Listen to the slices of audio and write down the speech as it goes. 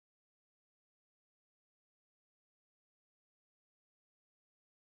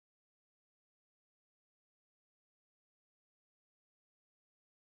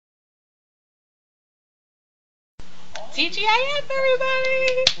TGIF, everybody!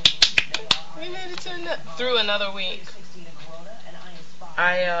 We made it to through another week.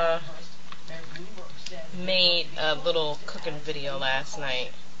 I made a little cooking video last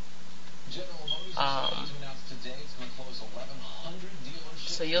night.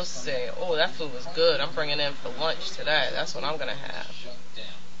 So you'll say, oh, that food was good. I'm bringing in for lunch today. That's what I'm going to have.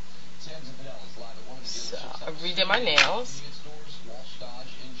 So I redid my nails.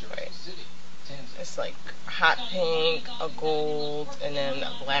 Wait. It's like hot pink, a gold, and then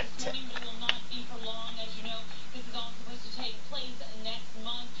a black tip.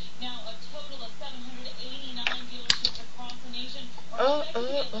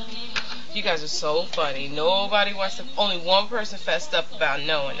 You guys are so funny. Nobody wants to. Only one person fessed up about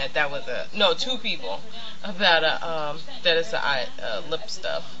knowing that was a. No, two people about that it's a lip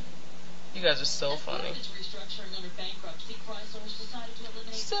stuff. You guys are so funny.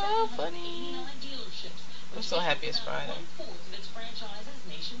 So funny. I'm so happy it's Friday.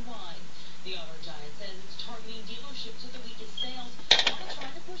 The auto giant says it's targeting dealerships with the weakest sales while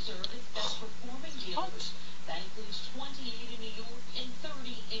trying to preserve its best performing dealers. That includes 28 in New York and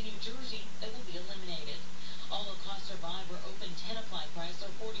 30 in New Jersey that will be eliminated. Although Cost Survivor opened Tenafly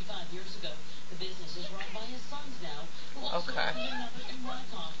Chrysler 45 years ago, the business is run by his sons now, who also opened another in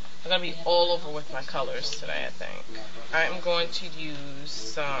Wycombe. I'm going to be all over with my colors today, I think. I'm going to use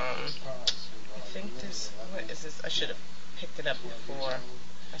some, I think this, what is this? I should have picked it up before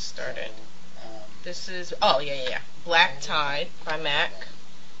I started. This is, oh, yeah. Black Tide by MAC.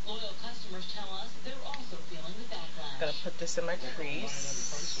 Loyal customers tell us they're also feeling the backlash. I'm going to put this in my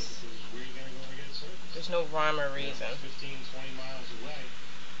crease. There's no rhyme or reason. 15-20 miles away.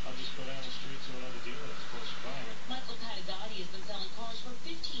 I'll just go down the street to another dealer that's closer by. Michael Patagotti has been selling cars for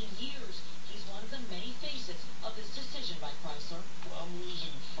 15 years. He's one of the many faces of this decision by Chrysler. Well, I'm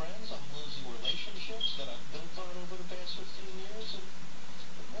losing friends. I'm losing relationships that I've built on over the past 15 years.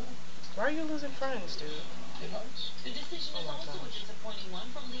 Why are you losing friends, dude? It hurts. The decision is also a disappointing one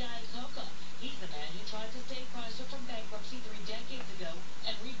from Eyez. He's the man who tried to save Chrysler from bankruptcy 3 decades ago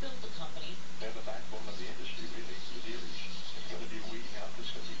and rebuilt the company. They're the backbone of the industry, really. The dealers. It's going to be weeding out.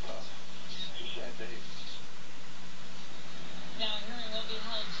 It's going to be tough. It's a sad day. Now, a hearing will be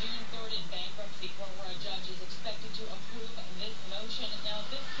held June 3rd in bankruptcy court where a judge is expected to approve this motion. Now, at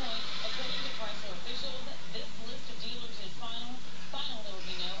this point, according to Chrysler officials, this list of dealers is final. There will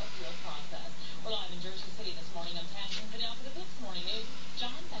be no appeal process. We're live in Jersey City this morning. I'm Tamsin Fidel for the Pix Morning News.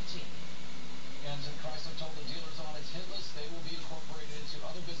 John, back to you. And Chrysler told the dealers on its hit list they will be incorporated into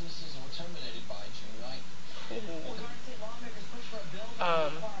other businesses or terminated by June 9th. Well, Garden State lawmakers push for a bill that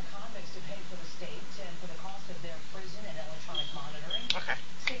will require convicts to pay for the state and for the cost of their prison and electronic monitoring. Okay,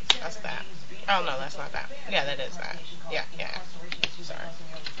 that's that. Oh, no, that's not that. Yeah, that is that. Yeah. Sorry.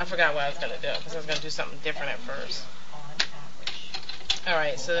 I forgot what I was going to do because I was going to do something different at first.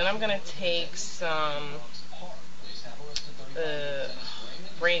 Alright, so then I'm going to take some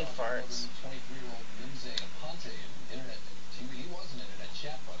brain farts.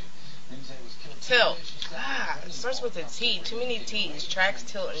 Tilt. It starts with a T. Too many T's. Tracks,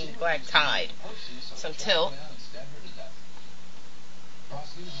 Tilt, and Black Tide. Some Tilt.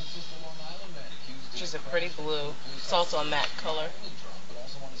 Which is a pretty blue. It's also a matte color.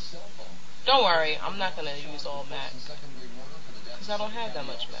 Don't worry, I'm not going to use all matte. Because I don't have that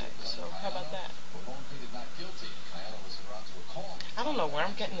much MAC, so how about that? I don't know where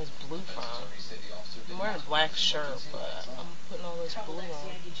I'm getting this blue from. I'm wearing a black shirt, but I'm putting all this blue on.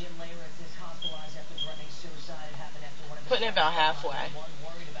 Putting it about halfway.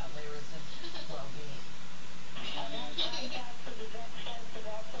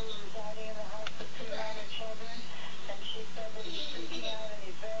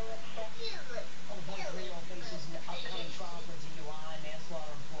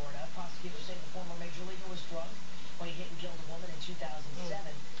 When he hit and killed a woman in 2007.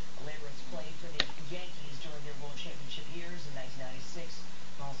 Layritz played for the Yankees during their World Championship years in 1996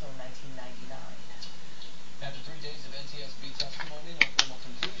 and also in 1999. After 3 days of NTSB testimony, no formal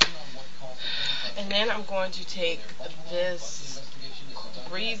conclusion on what caused the. And then I'm going to take this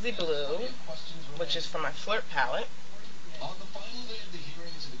Breezy Blue, which is from my Flirt palette. On the final day of the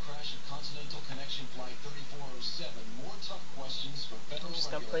hearings of the crash of Continental Connection Flight 3407, more tough questions for federal. I'm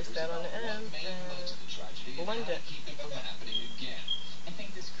just going to place that on the end and blend it. I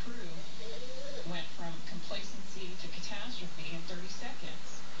think this crew went from complacency to catastrophe in 30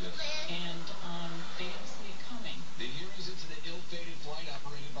 seconds. Yes. And they didn't see it coming. The hearings into the ill-fated flight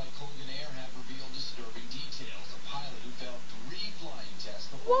operated by Colgan Air have revealed disturbing details. A pilot who failed 3 flying tests.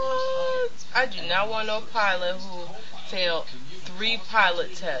 What? I do not want no pilot who failed 3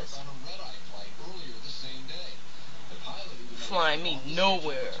 pilot tests. flying me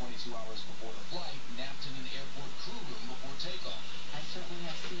nowhere. 22 hours before the flight, napped in an airport crew room before takeoff. I certainly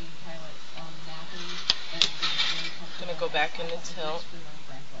have seen pilots napping and being comfortable. Gonna go back in the tilt.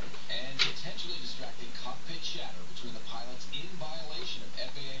 And potentially distracting cockpit chatter between the pilots in violation of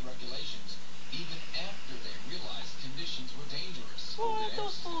FAA regulations, even after they realized conditions were dangerous. What?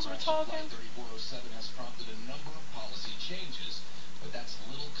 Those fools were talking. Flight 3407 has prompted a number of policy changes, but that's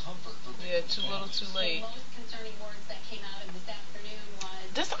little comfort for Yeah, too little, too late. The most concerning words that came out of this afternoon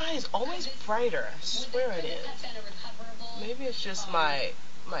was, this eye is always brighter. I swear it is. Maybe it's just my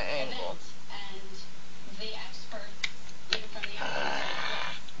angle. And the experts, even from the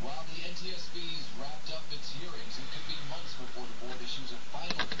While the NTSB's wrapped up its hearings, it could be months before the board issues a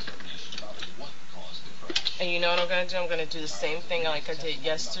final determination about what caused the crash. And you know what I'm going to do? I'm going to do the same thing like I did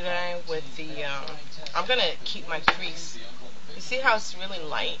yesterday with the, I'm going to keep my crease. You see how it's really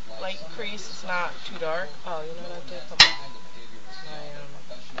light crease? It's not too dark. Oh, you know what I did? Put my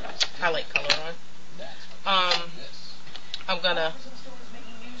highlight color on. I'm going to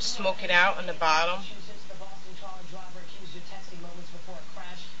smoke it out on the bottom.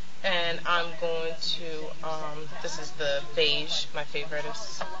 And I'm going to, this is the beige, my favorite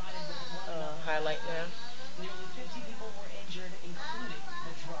is highlight now. Nearly 50 people were injured, including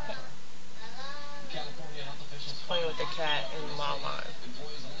the driver. California health officials Playing with the cat in La Line.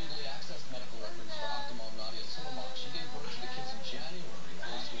 employees illegally accessed medical records for Octomom Nadia Suleiman. She gave birth to the kids in January.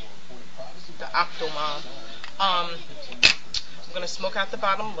 High school reported privacy. The Octomom. I'm going to smoke out the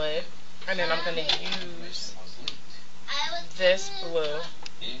bottom lid, and then I'm going to use this blue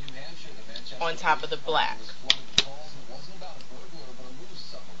on top of the black.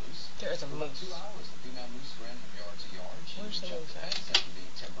 There's a moose. Where's the moose at?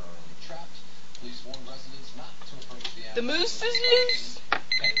 The moose is loose.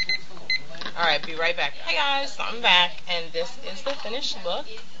 Alright, be right back. Hey guys, so I'm back, and this is the finished look.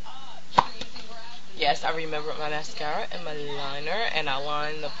 Yes, I remembered my mascara and my liner, and I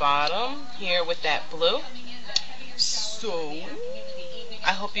lined the bottom here with that blue. So,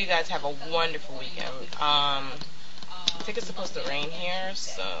 I hope you guys have a wonderful weekend. I think it's supposed to rain here,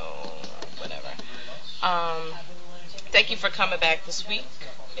 so whatever. Thank you for coming back this week.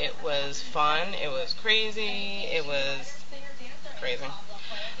 It was fun. It was crazy. It was crazy.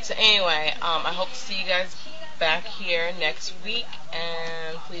 So anyway, I hope to see you guys back here next week.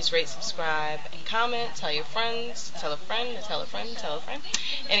 And please rate, subscribe, and comment. Tell your friends. Tell a friend. Tell a friend. Tell a friend.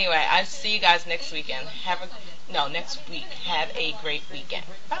 Anyway, I see you guys next weekend. Next week. Have a great weekend.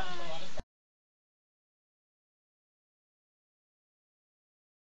 Bye.